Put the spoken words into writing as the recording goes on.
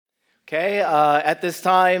Okay, at this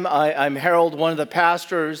time, I'm Harold, one of the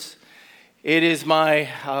pastors. It is my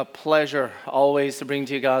pleasure always to bring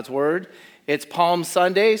to you God's Word. It's Palm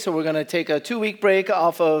Sunday, so we're going to take a 2-week break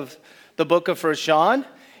off of the book of 1 John.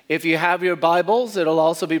 If you have your Bibles, it'll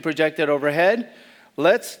also be projected overhead.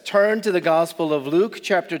 Let's turn to the Gospel of Luke,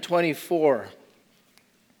 chapter 24.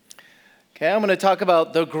 Okay, I'm going to talk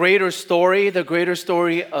about the greater story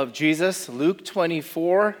of Jesus, Luke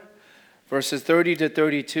 24. Verses 30 to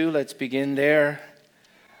 32, let's begin there.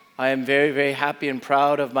 I am very, very happy and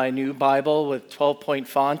proud of my new Bible with 12-point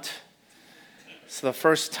font. It's the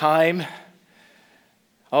first time.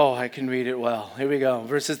 I can read it well. Here we go.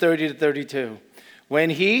 Verses 30 to 32.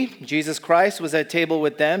 When he, Jesus Christ, was at table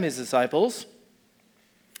with them, his disciples,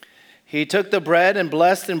 he took the bread and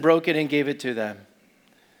blessed and broke it and gave it to them.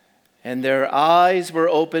 And their eyes were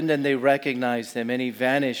opened and they recognized him, and he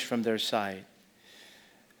vanished from their sight.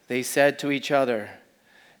 They said to each other,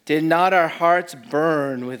 "Did not our hearts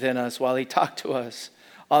burn within us while he talked to us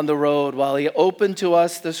on the road, while he opened to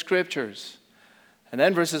us the scriptures?" And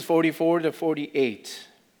then verses 44 to 48.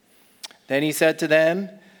 Then he said to them,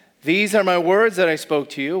 "These are my words that I spoke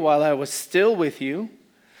to you while I was still with you,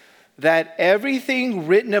 that everything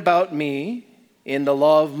written about me in the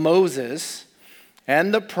law of Moses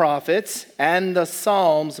and the prophets and the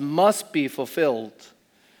Psalms must be fulfilled."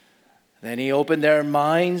 Then he opened their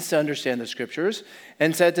minds to understand the scriptures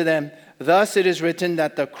and said to them, "Thus it is written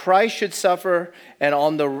that the Christ should suffer and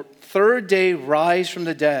on the third day rise from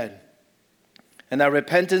the dead, and that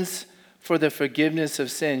repentance for the forgiveness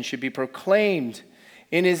of sins should be proclaimed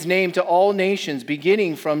in his name to all nations,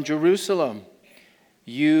 beginning from Jerusalem.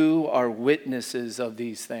 You are witnesses of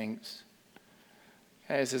these things."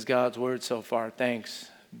 This is God's word so far.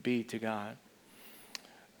 Thanks be to God.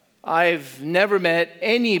 I've never met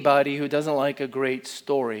anybody who doesn't like a great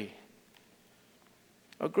story.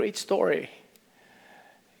 A great story.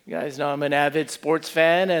 You guys know I'm an avid sports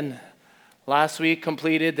fan, and last week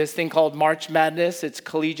completed this thing called March Madness. It's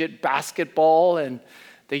collegiate basketball, and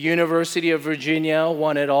the University of Virginia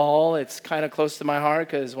won it all. It's kind of close to my heart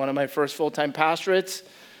because one of my first full-time pastorates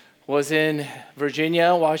was in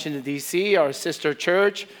Virginia, Washington, D.C., our sister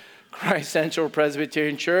church, Christ Central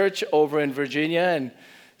Presbyterian Church over in Virginia, and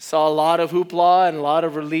saw a lot of hoopla and a lot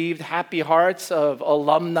of relieved, happy hearts of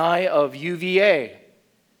alumni of UVA.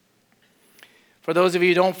 For those of you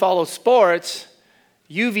who don't follow sports,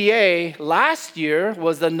 UVA last year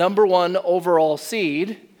was the number 1 overall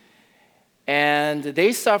seed, and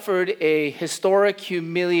they suffered a historic,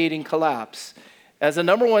 humiliating collapse. As a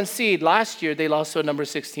number 1 seed last year, they lost to a number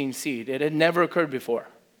 16 seed. It had never occurred before.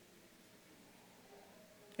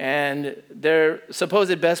 And their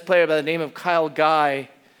supposed best player by the name of Kyle Guy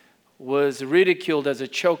was ridiculed as a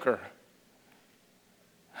choker.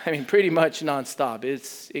 I mean, pretty much nonstop.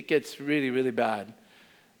 It gets really, really bad.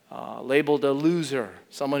 Labeled a loser,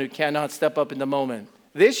 someone who cannot step up in the moment.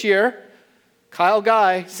 This year, Kyle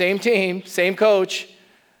Guy, same team, same coach,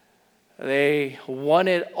 they won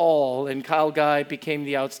it all, and Kyle Guy became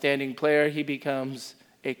the outstanding player. He becomes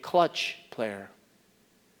a clutch player.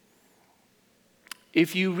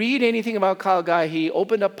 If you read anything about Kyle Guy, he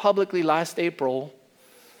opened up publicly last April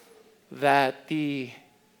that the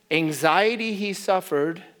anxiety he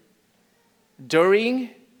suffered during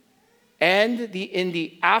and in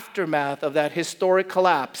the aftermath of that historic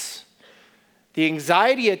collapse, the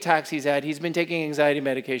anxiety attacks he's had, he's been taking anxiety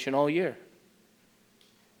medication all year.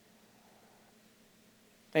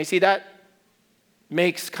 Now you see, that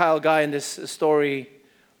makes Kyle Guy in this story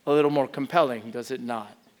a little more compelling, does it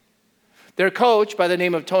not? Their coach, by the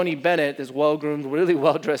name of Tony Bennett, this well-groomed, really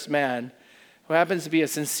well-dressed man, who happens to be a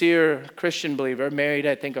sincere Christian believer, married,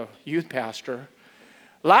 I think, a youth pastor.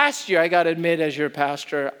 Last year, I got to admit, as your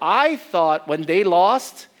pastor, I thought when they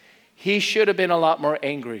lost, he should have been a lot more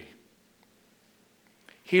angry.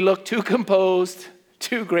 He looked too composed,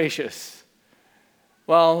 too gracious.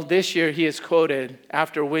 Well, this year he is quoted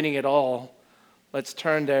after winning it all. Let's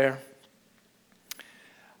turn there.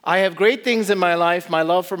 "I have great things in my life, my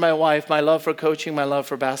love for my wife, my love for coaching, my love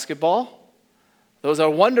for basketball. Those are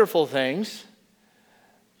wonderful things.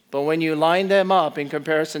 But when you line them up in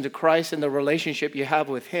comparison to Christ and the relationship you have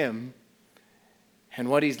with him and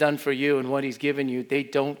what he's done for you and what he's given you, they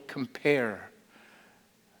don't compare.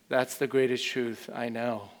 That's the greatest truth I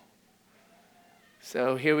know."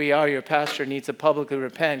 So here we are. Your pastor needs to publicly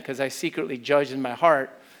repent because I secretly judged in my heart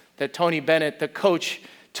that Tony Bennett, the coach,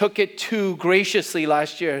 took it too graciously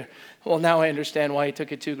last year. Well, now I understand why he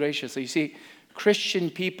took it too graciously. You see, Christian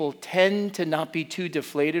people tend to not be too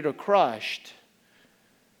deflated or crushed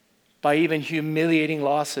by even humiliating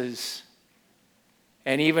losses.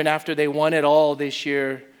 And even after they won it all this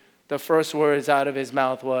year, the first words out of his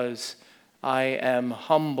mouth was, I am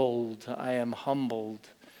humbled, I am humbled.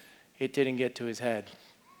 It didn't get to his head.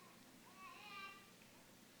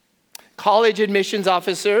 College admissions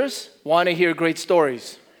officers want to hear great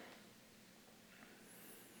stories.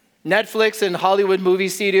 Netflix and Hollywood movie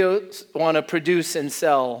studios want to produce and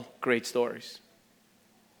sell great stories.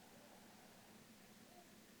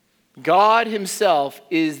 God himself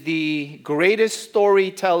is the greatest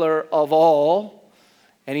storyteller of all,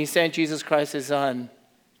 and he sent Jesus Christ, his son,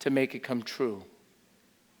 to make it come true.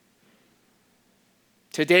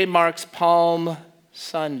 Today marks Palm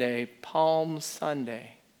Sunday. Palm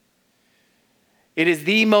Sunday. It is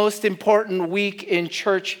the most important week in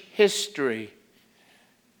church history.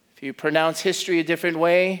 If you pronounce history a different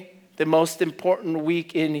way, the most important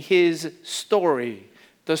week in his story,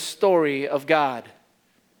 the story of God.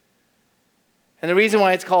 And the reason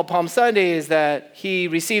why it's called Palm Sunday is that he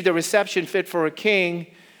received a reception fit for a king.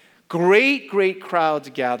 Great crowds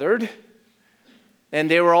gathered. And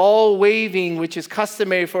they were all waving, which is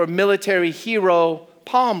customary for a military hero,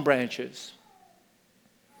 palm branches.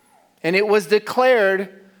 And it was declared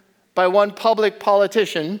by one public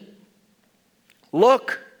politician,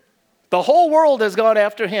 look, the whole world has gone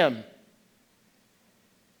after him.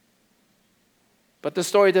 But the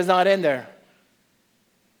story does not end there.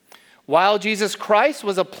 While Jesus Christ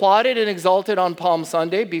was applauded and exalted on Palm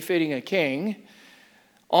Sunday, befitting a king,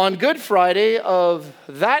 on Good Friday of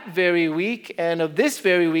that very week and of this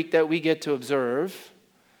very week that we get to observe,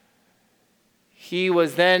 he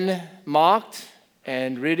was then mocked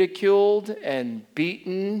and ridiculed and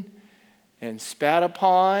beaten and spat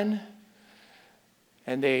upon.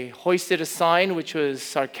 And they hoisted a sign which was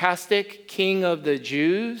sarcastic, King of the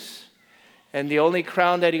Jews. And the only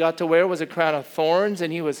crown that he got to wear was a crown of thorns.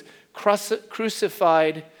 And he was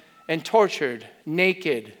crucified and tortured,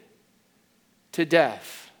 naked, to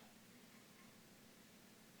death.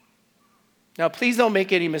 Now, please don't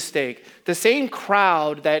make any mistake. The same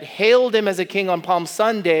crowd that hailed him as a king on Palm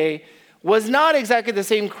Sunday was not exactly the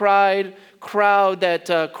same crowd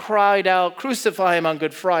that cried out, crucify him on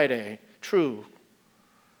Good Friday. True.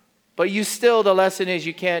 But the lesson is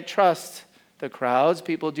you can't trust the crowds.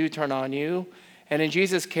 People do turn on you. And in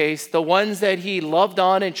Jesus' case, the ones that he loved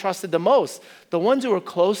on and trusted the most, the ones who were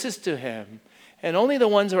closest to him, and only the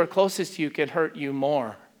ones who are closest to you can hurt you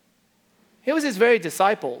more. It was his very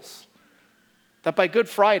disciples that by Good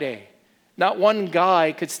Friday, not one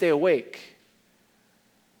guy could stay awake.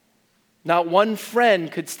 Not one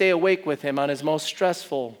friend could stay awake with him on his most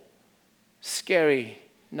stressful, scary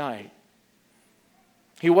night.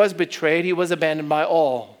 He was betrayed. He was abandoned by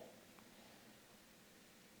all.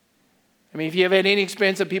 I mean, if you have had any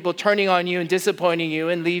experience of people turning on you and disappointing you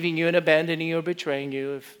and leaving you and abandoning you or betraying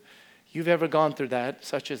you, if you've ever gone through that,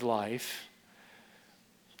 such is life.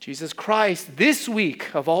 Jesus Christ, this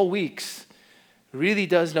week of all weeks, really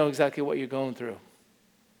does know exactly what you're going through.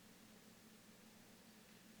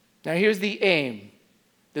 Now, here's the aim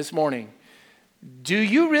this morning. Do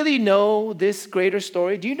you really know this greater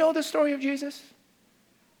story? Do you know the story of Jesus?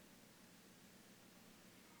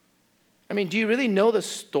 I mean, do you really know the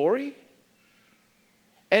story?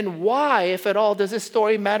 And why, if at all, does this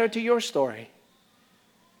story matter to your story?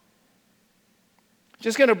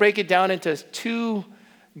 Just going to break it down into two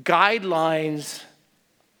guidelines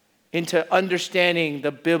into understanding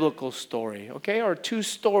the biblical story, okay? Or two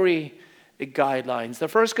story guidelines. The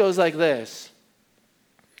first goes like this.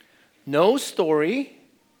 No story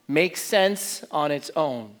makes sense on its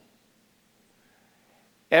own.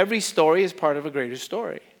 Every story is part of a greater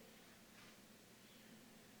story.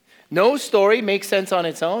 No story makes sense on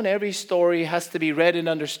its own. Every story has to be read and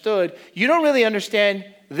understood. You don't really understand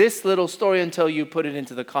this little story until you put it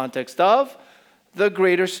into the context of the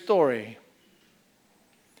greater story.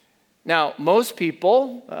 Now, most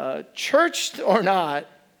people, churched or not,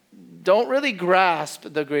 don't really grasp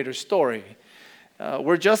the greater story.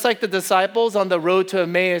 We're just like the disciples on the road to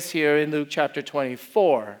Emmaus here in Luke chapter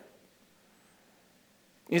 24.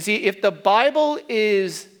 You see, if the Bible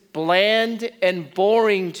is bland and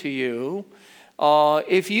boring to you,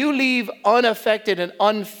 if you leave unaffected and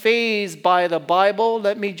unfazed by the Bible,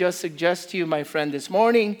 let me just suggest to you, my friend, this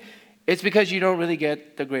morning, it's because you don't really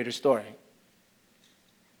get the greater story.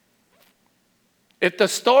 If the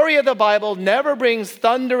story of the Bible never brings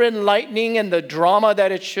thunder and lightning and the drama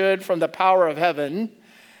that it should from the power of heaven,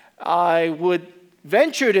 I would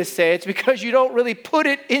venture to say it's because you don't really put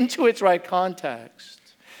it into its right context.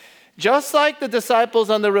 Just like the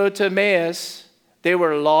disciples on the road to Emmaus, they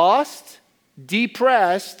were lost,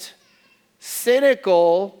 depressed,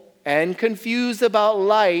 cynical, and confused about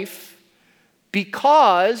life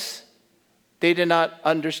because they did not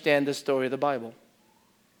understand the story of the Bible.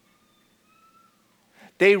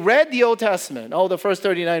 They read the Old Testament, the first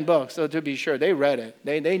 39 books, so to be sure, they read it.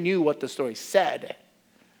 They knew what the story said,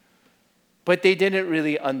 but they didn't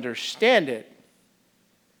really understand it.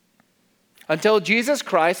 Until Jesus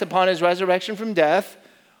Christ, upon his resurrection from death,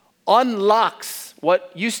 unlocks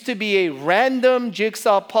what used to be a random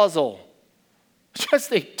jigsaw puzzle.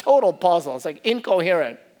 Just a total puzzle. It's like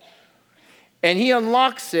incoherent. And he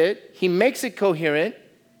unlocks it. He makes it coherent.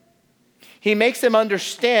 He makes them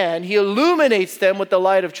understand. He illuminates them with the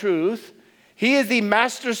light of truth. He is the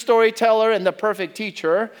master storyteller and the perfect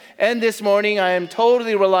teacher. And this morning, I am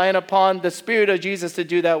totally relying upon the Spirit of Jesus to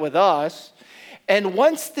do that with us. And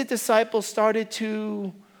once the disciples started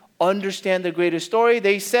to understand the greater story,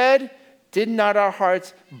 they said, "Did not our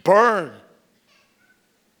hearts burn?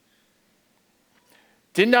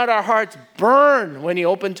 Did not our hearts burn when he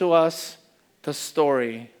opened to us the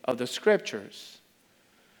story of the Scriptures?"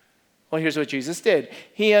 Well, here's what Jesus did.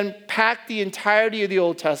 He unpacked the entirety of the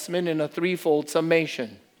Old Testament in a threefold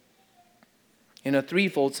summation.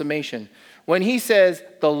 When he says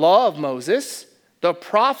the law of Moses, the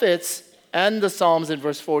prophets, and the Psalms in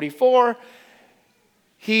verse 44,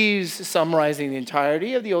 he's summarizing the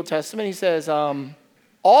entirety of the Old Testament. He says,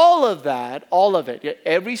 all of it,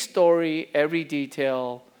 every story, every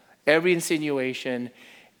detail, every insinuation,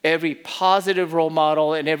 every positive role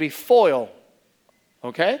model, and every foil,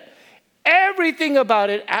 okay? Everything about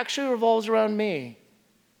it actually revolves around me.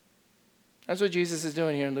 That's what Jesus is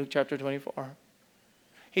doing here in Luke chapter 24.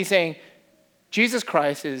 He's saying Jesus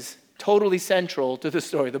Christ is totally central to the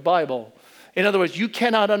story of the Bible. In other words, you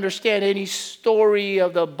cannot understand any story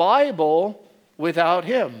of the Bible without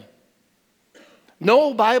him.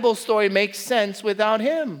 No Bible story makes sense without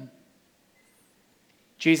him.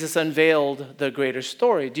 Jesus unveiled the greater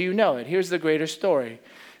story. Do you know it? Here's the greater story.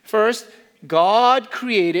 First, God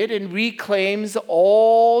created and reclaims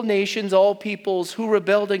all nations, all peoples who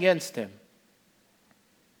rebelled against him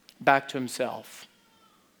back to himself.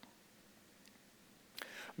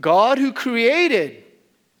 God who created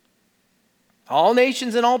all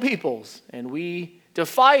nations and all peoples, and we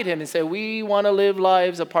defied him and said, we want to live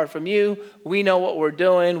lives apart from you. We know what we're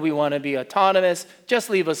doing. We want to be autonomous. Just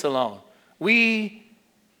leave us alone. We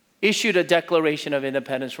issued a declaration of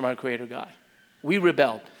independence from our Creator God. We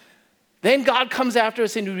rebelled. Then God comes after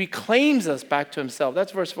us and he reclaims us back to himself.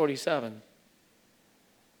 That's verse 47.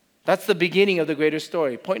 That's the beginning of the greater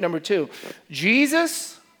story. Point number 2.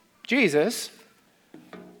 Jesus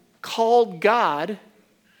called God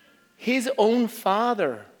his own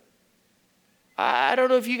Father. I don't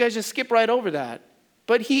know if you guys just skip right over that.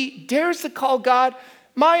 But he dares to call God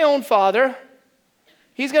my own Father.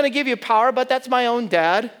 He's going to give you power, but that's my own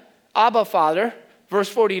dad. Abba, Father. Verse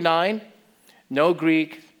 49. No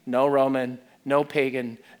Greek, no Roman, no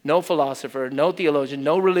pagan, no philosopher, no theologian,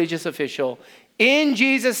 no religious official. In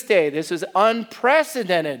Jesus' day, this was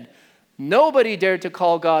unprecedented. Nobody dared to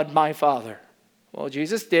call God my Father. Well,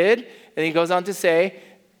 Jesus did. And he goes on to say,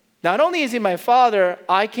 not only is he my Father,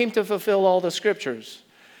 I came to fulfill all the Scriptures.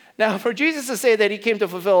 Now, for Jesus to say that he came to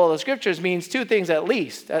fulfill all the Scriptures means two things at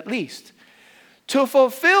least. To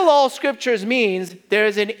fulfill all Scriptures means there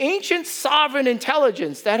is an ancient sovereign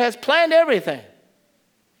intelligence that has planned everything.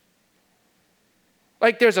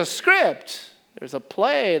 Like there's a script, there's a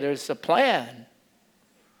play, there's a plan.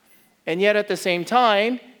 And yet at the same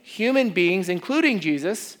time, human beings, including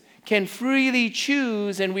Jesus, can freely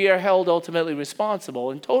choose, and we are held ultimately responsible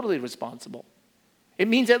and totally responsible. It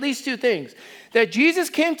means at least two things. That Jesus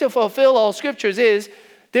came to fulfill all Scriptures is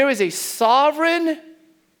there is a sovereign,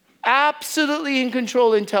 absolutely in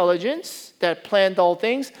control intelligence that planned all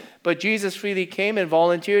things, but Jesus freely came and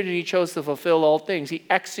volunteered and he chose to fulfill all things. He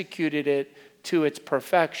executed it to its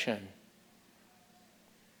perfection.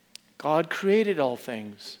 God created all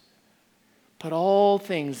things, but all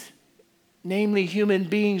things, namely human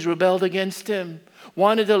beings, rebelled against him,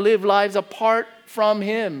 wanted to live lives apart from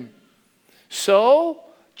him. So,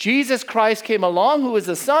 Jesus Christ came along, who is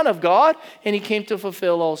the Son of God, and he came to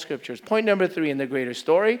fulfill all Scriptures. Point number 3 in the greater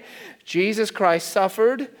story, Jesus Christ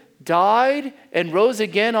suffered, died, and rose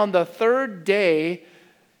again on the third day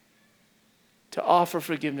to offer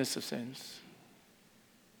forgiveness of sins.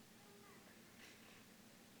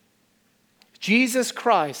 Jesus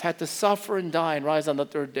Christ had to suffer and die and rise on the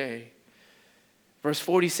third day. Verse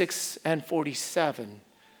 46 and 47.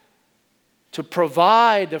 To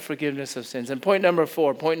provide the forgiveness of sins. And point number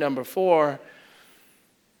 4.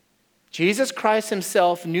 Jesus Christ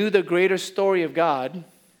himself knew the greater story of God,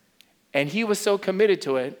 and he was so committed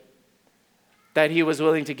to it that he was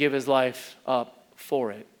willing to give his life up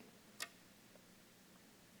for it.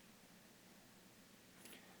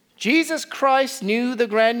 Jesus Christ knew the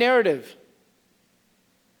grand narrative.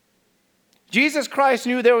 Jesus Christ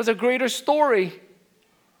knew there was a greater story.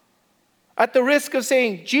 At the risk of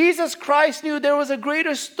saying, Jesus Christ knew there was a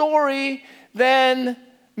greater story than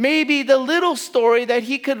maybe the little story that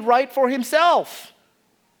he could write for himself.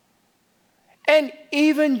 And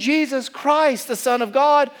even Jesus Christ, the Son of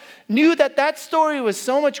God, knew that that story was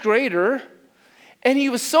so much greater, and he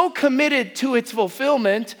was so committed to its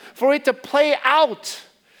fulfillment, for it to play out,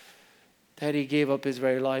 that he gave up his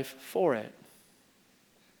very life for it.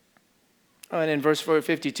 And in verse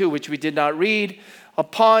 52, which we did not read,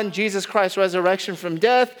 upon Jesus Christ's resurrection from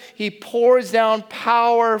death, he pours down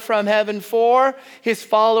power from heaven for his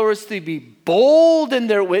followers to be bold in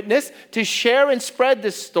their witness, to share and spread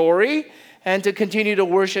this story, and to continue to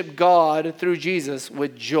worship God through Jesus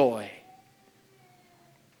with joy.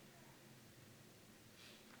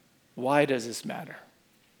 Why does this matter?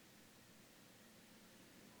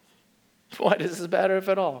 Why does this matter, if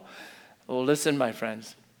at all? Well, listen, my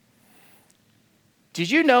friends. Did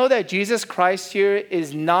you know that Jesus Christ here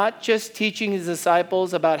is not just teaching his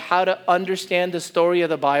disciples about how to understand the story of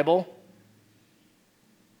the Bible?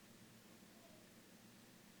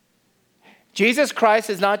 Jesus Christ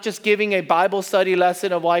is not just giving a Bible study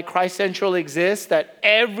lesson of why Christ Central exists, that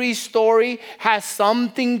every story has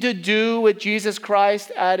something to do with Jesus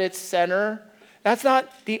Christ at its center. That's not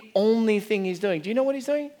the only thing he's doing. Do you know what he's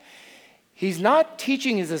doing? He's not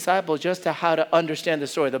teaching his disciples just to how to understand the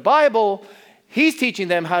story of the Bible. He's teaching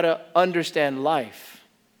them how to understand life.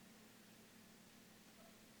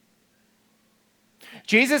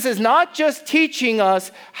 Jesus is not just teaching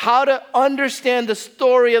us how to understand the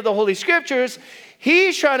story of the Holy Scriptures.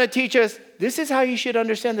 He's trying to teach us, this is how you should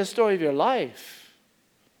understand the story of your life.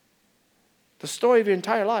 The story of your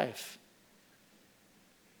entire life.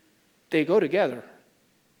 They go together.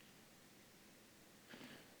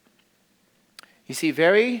 You see,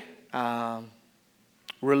 very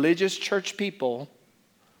religious church people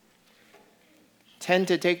tend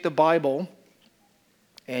to take the Bible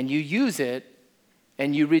and you use it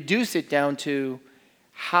and you reduce it down to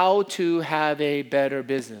how to have a better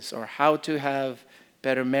business or how to have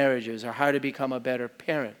better marriages or how to become a better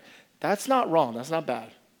parent. That's not wrong. That's not bad.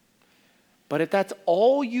 But if that's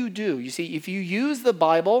all you do, you see, if you use the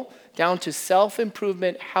Bible down to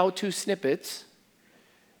self-improvement how-to snippets,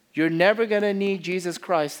 you're never going to need Jesus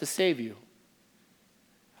Christ to save you.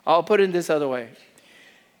 I'll put it this other way.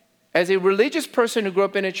 As a religious person who grew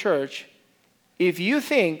up in a church, if you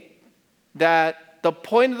think that the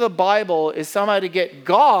point of the Bible is somehow to get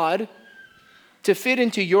God to fit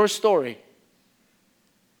into your story.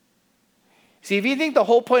 See, if you think the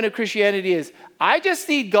whole point of Christianity is, I just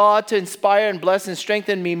need God to inspire and bless and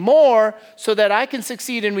strengthen me more so that I can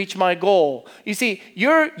succeed and reach my goal. You see,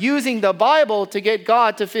 you're using the Bible to get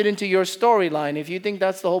God to fit into your storyline. If you think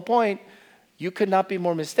that's the whole point, you could not be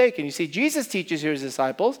more mistaken. You see, Jesus teaches his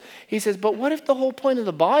disciples. He says, but what if the whole point of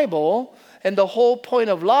the Bible and the whole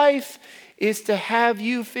point of life is to have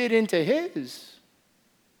you fit into his?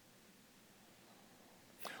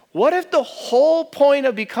 What if the whole point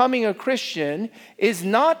of becoming a Christian is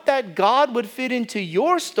not that God would fit into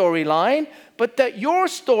your storyline, but that your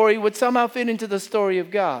story would somehow fit into the story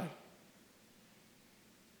of God?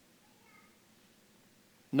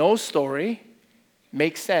 No story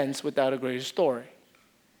makes sense without a greater story.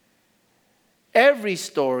 Every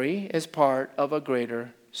story is part of a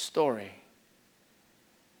greater story.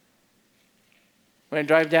 When I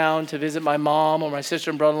drive down to visit my mom or my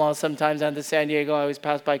sister and brother-in-law, sometimes down to San Diego, I always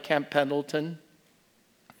pass by Camp Pendleton.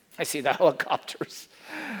 I see the helicopters.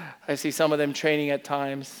 I see some of them training at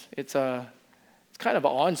times. It's kind of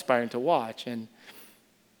awe-inspiring to watch. And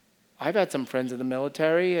I've had some friends in the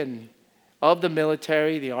military, and of the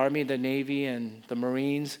military, the Army, the Navy, and the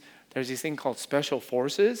Marines, there's this thing called Special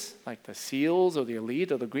Forces, like the SEALs or the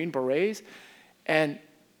Elite or the Green Berets. And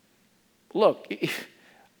look,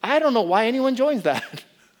 I don't know why anyone joins that.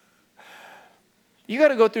 You got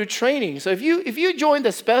to go through training. So if you join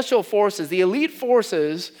the Special Forces, the Elite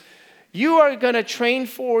Forces, you are going to train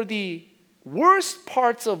for the worst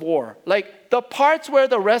parts of war. Like the parts where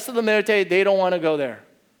the rest of the military, they don't want to go there.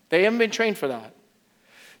 They haven't been trained for that.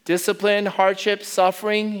 Discipline, hardship,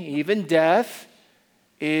 suffering, even death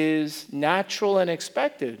is natural and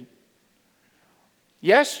expected.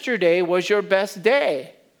 Yesterday was your best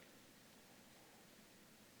day.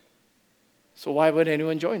 So why would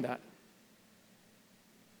anyone join that?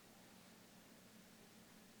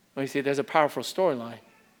 Well, you see, there's a powerful storyline.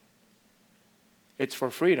 It's for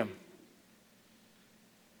freedom.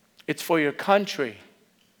 It's for your country.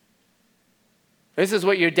 This is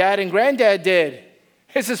what your dad and granddad did.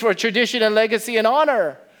 This is for tradition and legacy and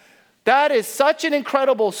honor. That is such an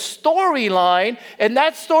incredible storyline, and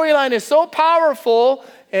that storyline is so powerful,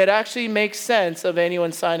 it actually makes sense of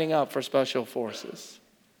anyone signing up for Special Forces.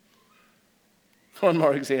 One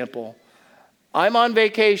more example. I'm on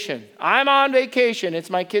vacation. It's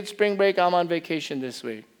my kid's spring break. I'm on vacation this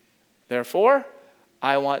week. Therefore,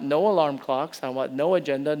 I want no alarm clocks. I want no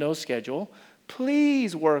agenda, no schedule.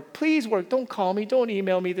 Please work. Don't call me. Don't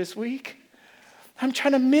email me this week. I'm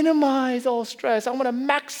trying to minimize all stress. I want to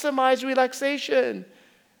maximize relaxation.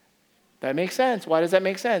 That makes sense. Why does that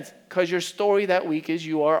make sense? Because your story that week is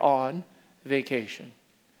you are on vacation.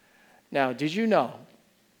 Now, did you know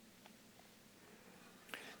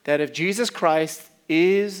that if Jesus Christ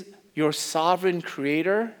is your sovereign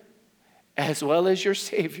creator as well as your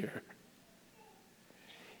Savior,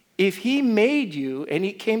 if he made you and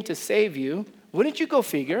he came to save you, wouldn't you go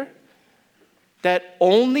figure that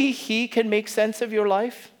only he can make sense of your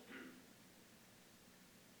life?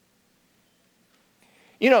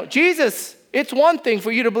 You know, Jesus, it's one thing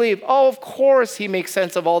for you to believe, oh, of course he makes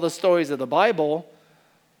sense of all the stories of the Bible.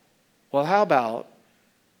 Well, how about,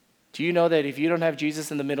 do you know that if you don't have Jesus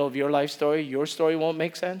in the middle of your life story, your story won't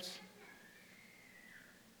make sense?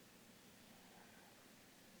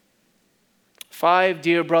 5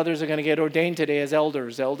 dear brothers are going to get ordained today as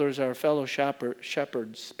elders. Elders are fellow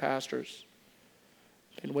shepherds, pastors.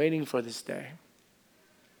 Been waiting for this day.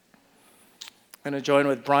 I'm going to join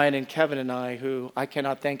with Brian and Kevin and I, who I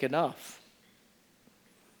cannot thank enough.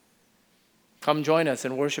 Come join us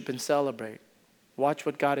and worship and celebrate. Watch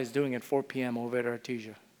what God is doing at 4 p.m. over at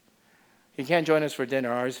Artesia. You can't join us for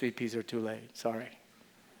dinner. RSVPs are too late. Sorry.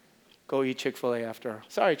 Go eat Chick-fil-A after.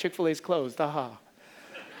 Sorry, Chick-fil-A's closed. Aha.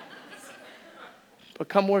 But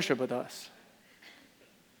come worship with us.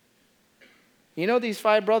 You know, these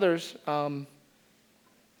 5 brothers,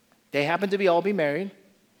 they happen to all be married.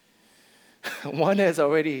 One has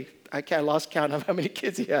already, lost count of how many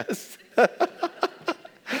kids he has. They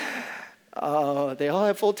all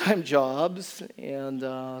have full-time jobs, and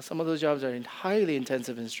some of those jobs are highly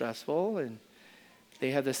intensive and stressful, and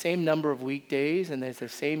they have the same number of weekdays, and there's the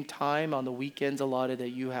same time on the weekends allotted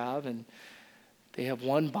that you have, and they have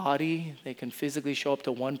one body. They can physically show up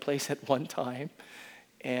to one place at one time,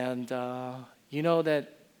 and you know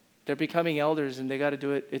that they're becoming elders, and they got to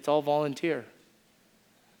do it. It's all volunteer.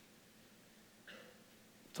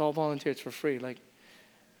 It's all volunteer. It's for free. Like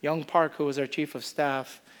Young Park, who was our chief of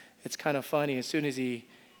staff, it's kind of funny. As soon as he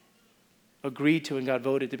agreed to and got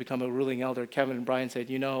voted to become a ruling elder, Kevin and Brian said,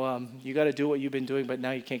 you know, you got to do what you've been doing, but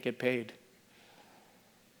now you can't get paid.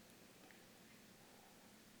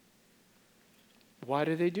 Why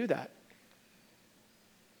do they do that?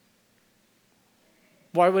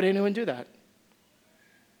 Why would anyone do that?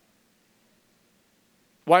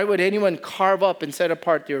 Why would anyone carve up and set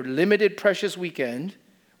apart their limited, precious weekend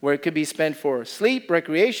where it could be spent for sleep,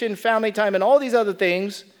 recreation, family time, and all these other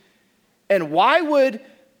things? And why would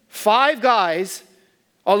 5 guys,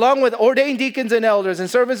 along with ordained deacons and elders and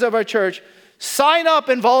servants of our church, sign up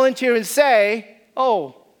and volunteer and say,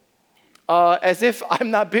 as if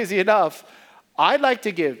I'm not busy enough, I'd like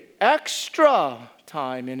to give extra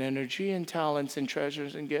time and energy and talents and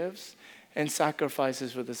treasures and gifts and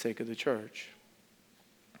sacrifices for the sake of the church?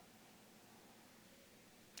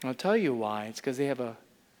 I'll tell you why. It's because they have a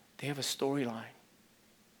storyline.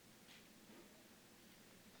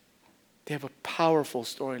 They have a powerful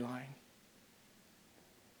storyline.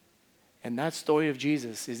 And that story of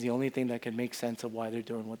Jesus is the only thing that can make sense of why they're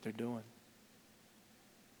doing what they're doing.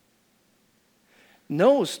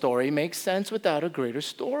 No story makes sense without a greater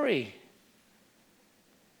story.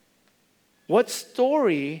 What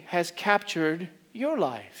story has captured your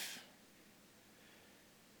life?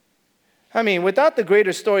 I mean, without the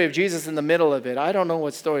greater story of Jesus in the middle of it, I don't know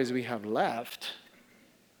what stories we have left.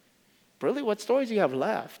 Really, what stories do you have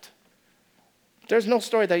left? There's no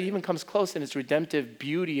story that even comes close in its redemptive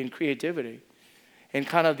beauty and creativity and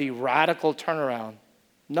kind of the radical turnaround.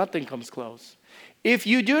 Nothing comes close. If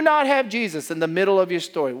you do not have Jesus in the middle of your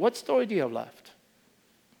story, what story do you have left?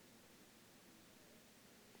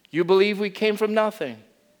 You believe we came from nothing.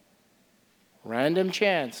 Random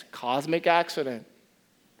chance, cosmic accident.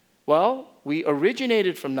 Well, we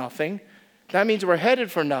originated from nothing. That means we're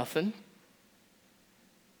headed for nothing.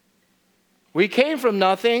 We came from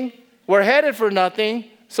nothing. We're headed for nothing.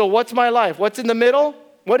 So what's my life? What's in the middle?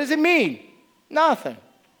 What does it mean? Nothing.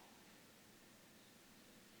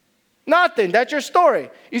 Nothing. That's your story.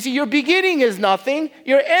 You see, your beginning is nothing.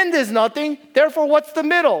 Your end is nothing. Therefore, what's the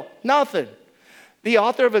middle? Nothing. The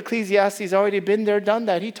author of Ecclesiastes already been there, done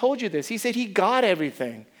that. He told you this. He said he got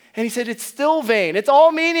everything. And he said it's still vain. It's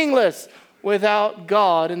all meaningless without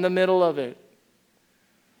God in the middle of it.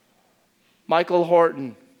 Michael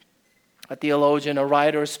Horton, a theologian, a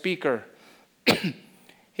writer, a speaker,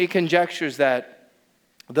 he conjectures that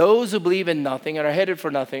those who believe in nothing and are headed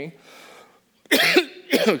for nothing,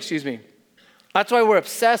 excuse me, that's why we're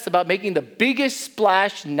obsessed about making the biggest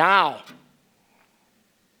splash now.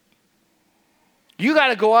 You got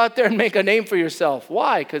to go out there and make a name for yourself.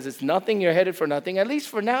 Why? Because it's nothing, you're headed for nothing. At least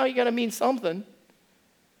for now, you got to mean something.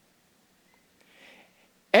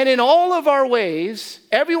 And in all of our ways,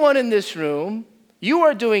 everyone in this room, you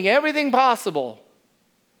are doing everything possible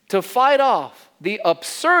to fight off the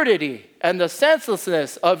absurdity and the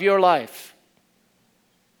senselessness of your life.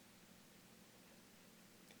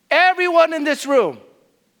 Everyone in this room,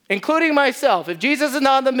 including myself, if Jesus is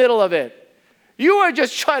not in the middle of it, you are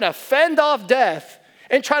just trying to fend off death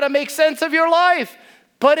and try to make sense of your life.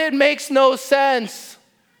 But it makes no sense.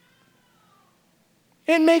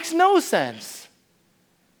 It makes no sense.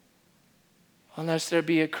 Unless there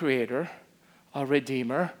be a creator, a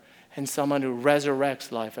redeemer, and someone who resurrects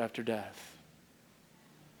life after death.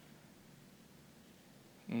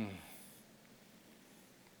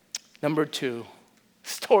 Number 2.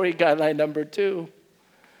 Story guideline number 2.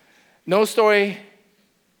 No story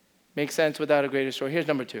makes sense without a greater story. Here's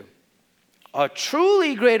number 2. A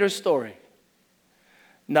truly greater story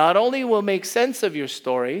not only will make sense of your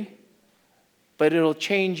story, but it'll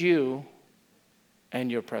change you and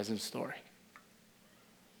your present story.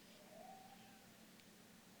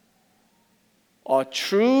 A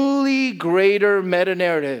truly greater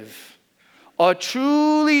meta-narrative, a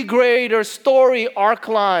truly greater story arc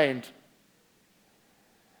line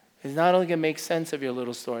is not only going to make sense of your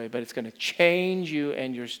little story, but it's going to change you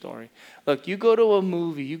and your story. Look, you go to a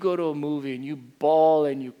movie and you bawl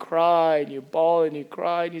and you cry and you bawl and you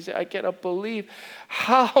cry and you say, I cannot believe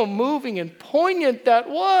how moving and poignant that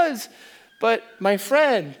was. But my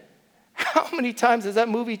friend, how many times has that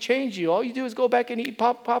movie changed you? All you do is go back and eat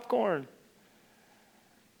popcorn.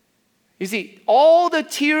 You see, all the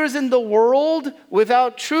tears in the world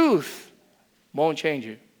without truth won't change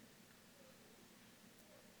you.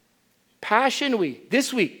 Passion Week,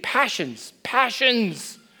 this week, passions,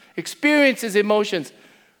 experiences, emotions.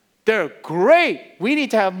 They're great. We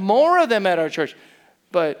need to have more of them at our church.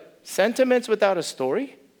 But sentiments without a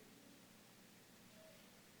story?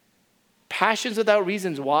 Passions without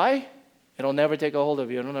reasons why? It'll never take a hold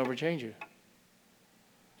of you. It'll never change you.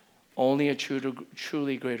 Only a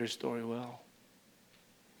truly greater story will.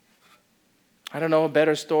 I don't know a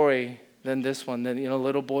better story than this one, than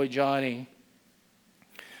little boy Johnny,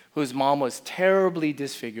 whose mom was terribly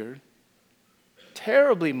disfigured,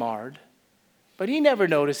 terribly marred, but he never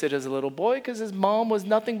noticed it as a little boy because his mom was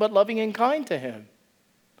nothing but loving and kind to him.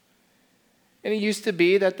 And it used to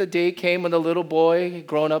be that the day came when the little boy had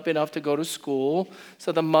grown up enough to go to school,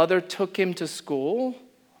 so the mother took him to school,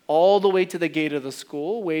 all the way to the gate of the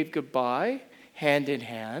school, waved goodbye, hand in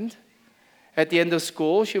hand. At the end of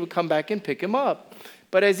school, she would come back and pick him up.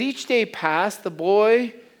 But as each day passed,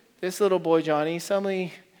 this little boy Johnny,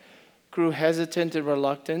 suddenly grew hesitant and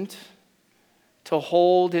reluctant to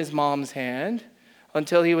hold his mom's hand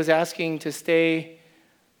until he was asking to stay.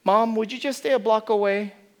 Mom, would you just stay a block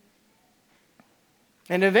away?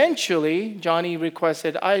 And eventually, Johnny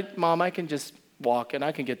requested, Mom, I can just walk and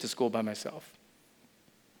I can get to school by myself.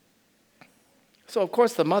 So, of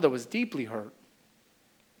course, the mother was deeply hurt.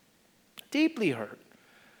 Deeply hurt.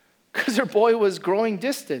 Because her boy was growing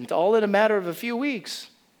distant, all in a matter of a few weeks.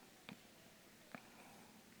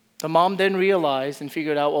 The mom then realized and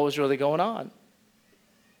figured out what was really going on.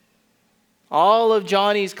 All of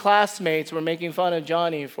Johnny's classmates were making fun of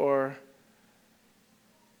Johnny for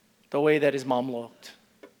the way that his mom looked.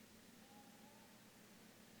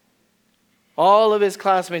 All of his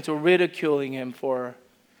classmates were ridiculing him for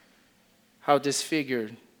how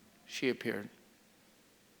disfigured she appeared.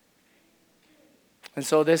 And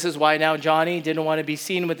so this is why now Johnny didn't want to be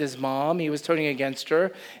seen with his mom. He was turning against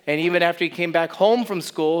her. And even after he came back home from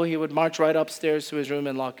school, he would march right upstairs to his room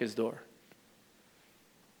and lock his door.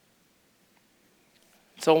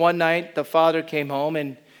 So one night, the father came home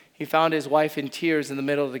and he found his wife in tears in the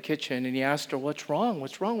middle of the kitchen. And he asked her, what's wrong?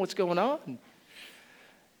 What's wrong? What's going on?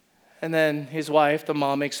 And then his wife, the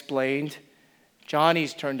mom, explained,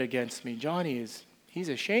 Johnny's turned against me. He's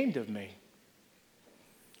ashamed of me.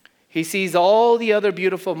 He sees all the other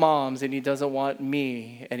beautiful moms and he doesn't want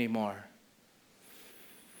me anymore.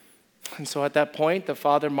 And so at that point, the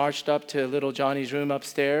father marched up to little Johnny's room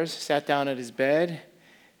upstairs, sat down at his bed,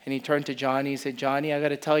 and he turned to Johnny and said, Johnny, I got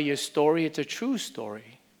to tell you a story. It's a true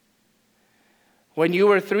story. When you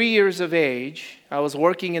were 3 years of age, I was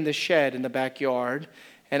working in the shed in the backyard,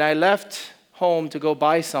 and I left home to go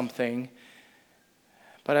buy something.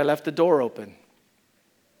 but I left the door open.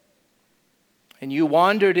 And you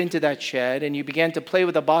wandered into that shed and you began to play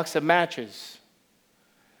with a box of matches.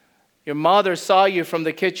 Your mother saw you from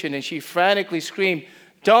the kitchen and she frantically screamed,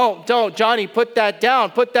 don't, Johnny, put that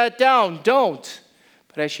down, don't.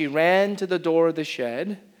 But as she ran to the door of the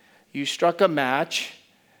shed, you struck a match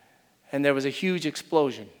and there was a huge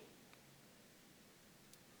explosion.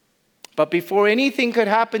 But before anything could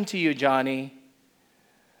happen to you, Johnny,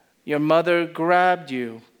 your mother grabbed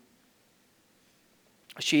you.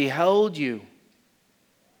 She held you.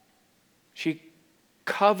 She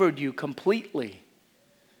covered you completely.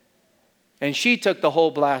 And she took the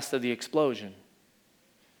whole blast of the explosion.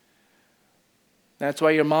 That's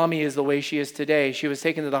why your mommy is the way she is today. She was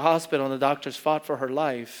taken to the hospital and the doctors fought for her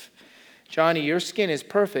life. Johnny, your skin is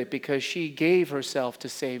perfect because she gave herself to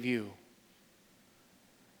save you.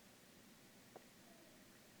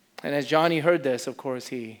 And as Johnny heard this, of course,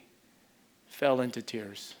 he fell into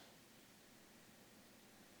tears.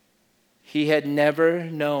 He had never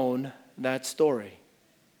known that story.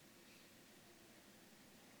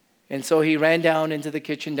 And so he ran down into the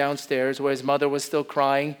kitchen downstairs where his mother was still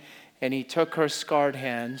crying, and he took her scarred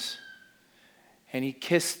hands and he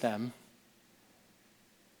kissed them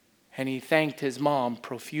and he thanked his mom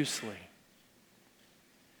profusely.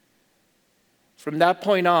 From that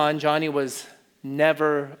point on, Johnny was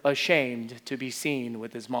never ashamed to be seen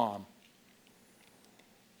with his mom.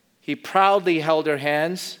 He proudly held her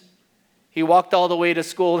hands. He walked all the way to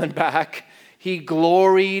school and back. He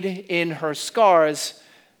gloried in her scars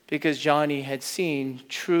because Johnny had seen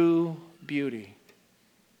true beauty.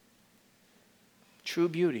 True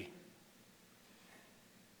beauty.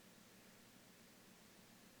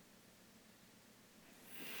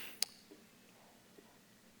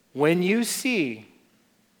 When you see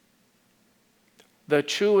the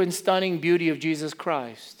true and stunning beauty of Jesus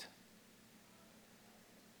Christ,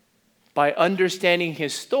 by understanding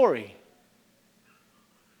his story,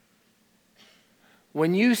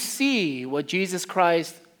 when you see what Jesus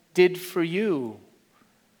Christ did for you,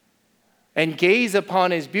 and gaze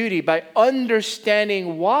upon his beauty by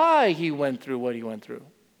understanding why he went through what he went through,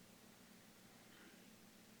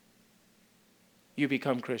 you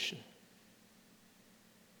become Christian.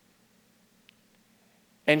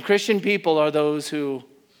 And Christian people are those who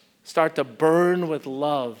start to burn with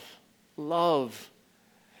love,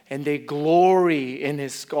 and they glory in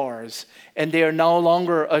his scars, and they are no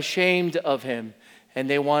longer ashamed of him, and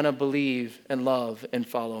they want to believe and love and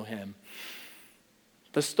follow him.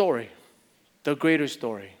 The story. The greater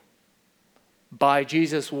story. By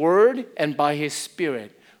Jesus' word and by his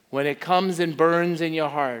spirit. When it comes and burns in your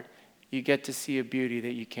heart, you get to see a beauty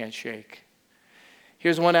that you can't shake.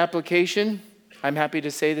 Here's one application. I'm happy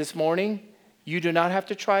to say this morning, you do not have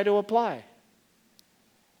to try to apply.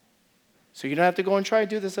 So you don't have to go and try to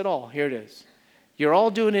do this at all. Here it is. You're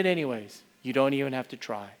all doing it anyways. You don't even have to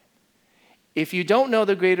try. If you don't know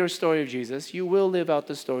the greater story of Jesus, you will live out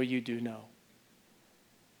the story you do know.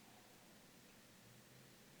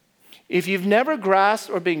 If you've never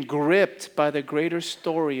grasped or been gripped by the greater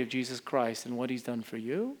story of Jesus Christ and what he's done for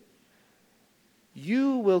you,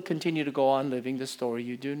 you will continue to go on living the story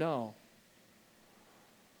you do know.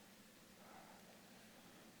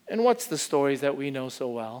 And what's the stories that we know so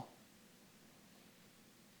well?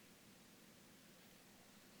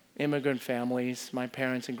 Immigrant families, my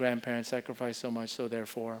parents and grandparents sacrificed so much, so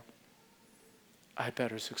therefore, I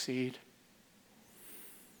better succeed.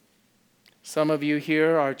 Some of you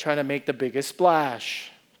here are trying to make the biggest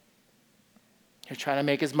splash. You're trying to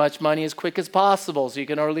make as much money as quick as possible so you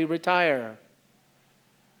can early retire.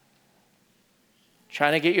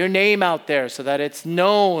 Trying to get your name out there so that it's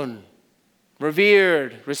known,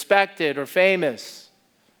 revered, respected, or famous.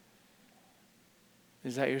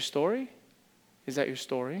 Is that your story? Is that your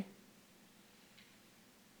story?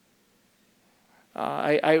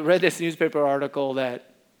 I read this newspaper article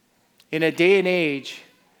that in a day and age,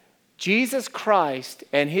 Jesus Christ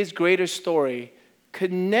and his greater story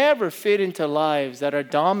could never fit into lives that are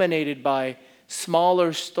dominated by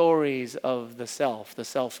smaller stories of the self, the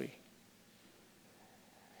selfie.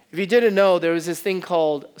 If you didn't know, there was this thing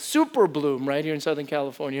called super bloom right here in Southern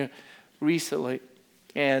California recently.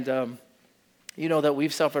 And you know that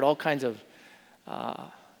we've suffered all kinds of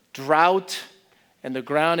drought, and the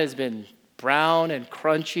ground has been brown and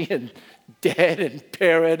crunchy and dead and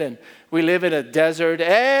barren, and we live in a desert.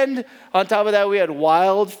 And on top of that, we had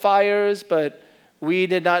wildfires, but we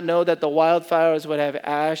did not know that the wildfires would have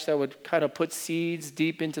ash that would kind of put seeds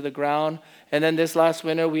deep into the ground. And then this last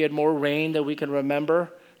winter, we had more rain than we can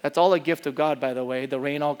remember. That's all a gift of God, by the way. The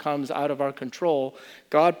rain all comes out of our control.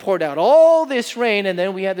 God poured out all this rain, and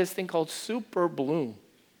then we had this thing called super bloom.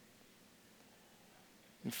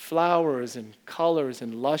 and flowers and colors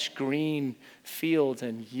and lush green fields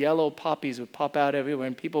and yellow poppies would pop out everywhere,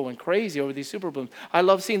 and people went crazy over these super blooms. I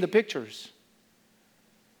love seeing the pictures.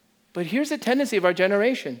 But here's the tendency of our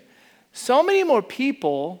generation. So many more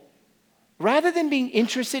people, rather than being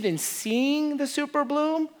interested in seeing the super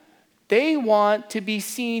bloom, they want to be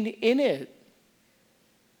seen in it.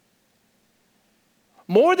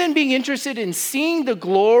 More than being interested in seeing the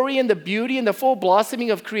glory and the beauty and the full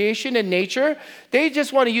blossoming of creation and nature, they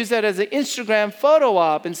just want to use that as an Instagram photo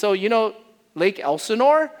op. And so, Lake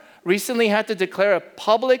Elsinore recently had to declare a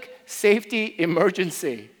public safety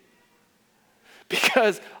emergency.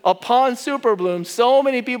 Because upon super bloom, so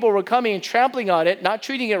many people were coming and trampling on it, not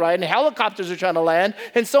treating it right, and helicopters were trying to land,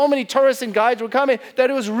 and so many tourists and guides were coming that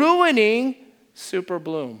it was ruining super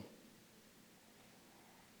bloom.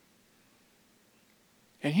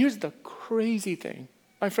 And here's the crazy thing.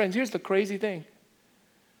 My friends, here's the crazy thing.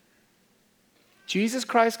 Jesus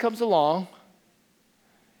Christ comes along.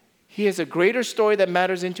 He has a greater story that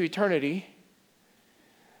matters into eternity,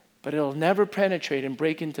 but it'll never penetrate and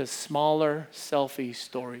break into smaller selfie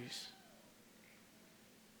stories.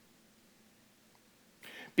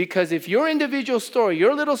 Because if your individual story,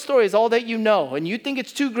 your little story is all that you know, and you think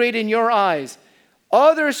it's too great in your eyes,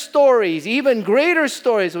 other stories, even greater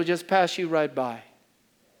stories, will just pass you right by.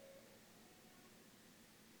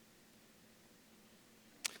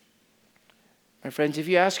 My friends, if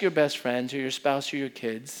you ask your best friends or your spouse or your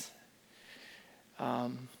kids,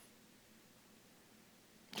 can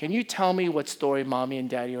you tell me what story mommy and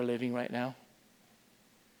daddy are living right now?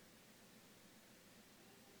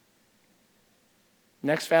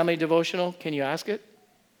 Next family devotional, can you ask it?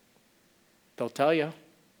 They'll tell you.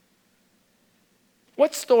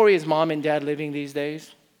 What story is mom and dad living these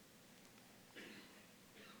days?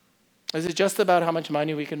 Is it just about how much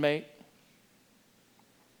money we can make?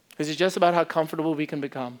 Is it just about how comfortable we can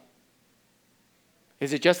become?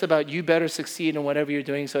 Is it just about you better succeed in whatever you're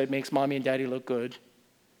doing so it makes mommy and daddy look good?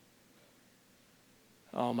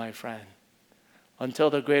 Oh, my friend, until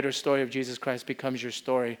the greater story of Jesus Christ becomes your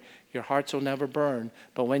story, your hearts will never burn.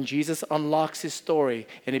 But when Jesus unlocks his story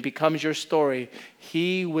and it becomes your story,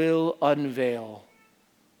 he will unveil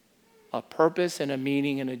a purpose and a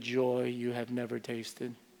meaning and a joy you have never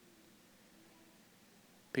tasted.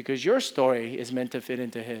 Because your story is meant to fit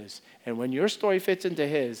into his. And when your story fits into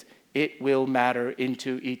his, it will matter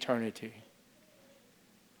into eternity.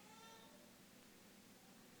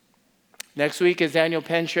 Next week, as Daniel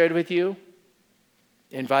Penn shared with you,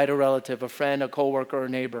 invite a relative, a friend, a coworker, or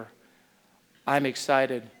neighbor. I'm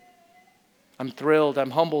excited. I'm thrilled.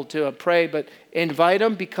 I'm humbled too. I pray, but invite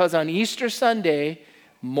them because on Easter Sunday,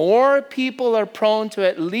 more people are prone to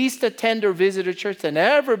at least attend or visit a church than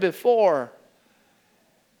ever before.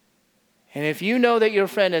 And if you know that your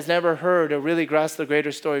friend has never heard or really grasped the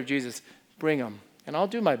greater story of Jesus, bring them. And I'll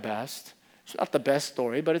do my best. It's not the best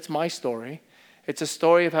story, but it's my story. It's a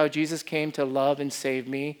story of how Jesus came to love and save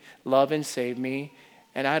me.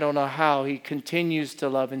 And I don't know how he continues to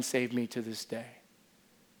love and save me to this day.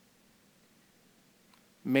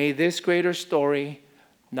 May this greater story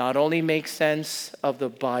not only make sense of the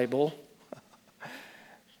Bible,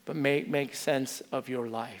 but make sense of your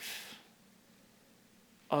life.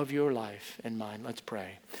 Of your life and mine. Let's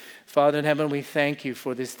pray. Father in heaven, we thank you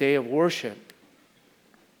for this day of worship.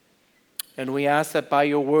 And we ask that by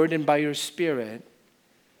your word and by your spirit,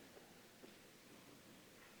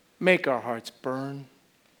 make our hearts burn.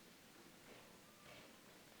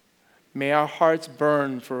 May our hearts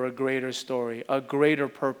burn for a greater story, a greater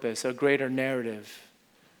purpose, a greater narrative.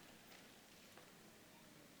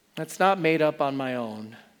 That's not made up on my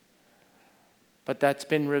own, but that's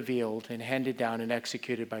been revealed and handed down and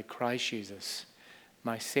executed by Christ Jesus,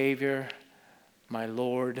 my Savior, my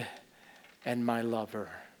Lord, and my lover.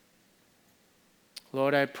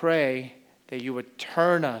 Lord, I pray that you would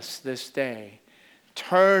turn us this day,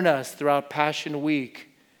 turn us throughout Passion Week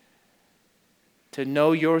to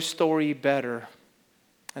know your story better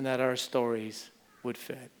and that our stories would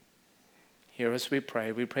fit. Hear us, we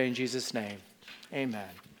pray. We pray in Jesus' name. Amen.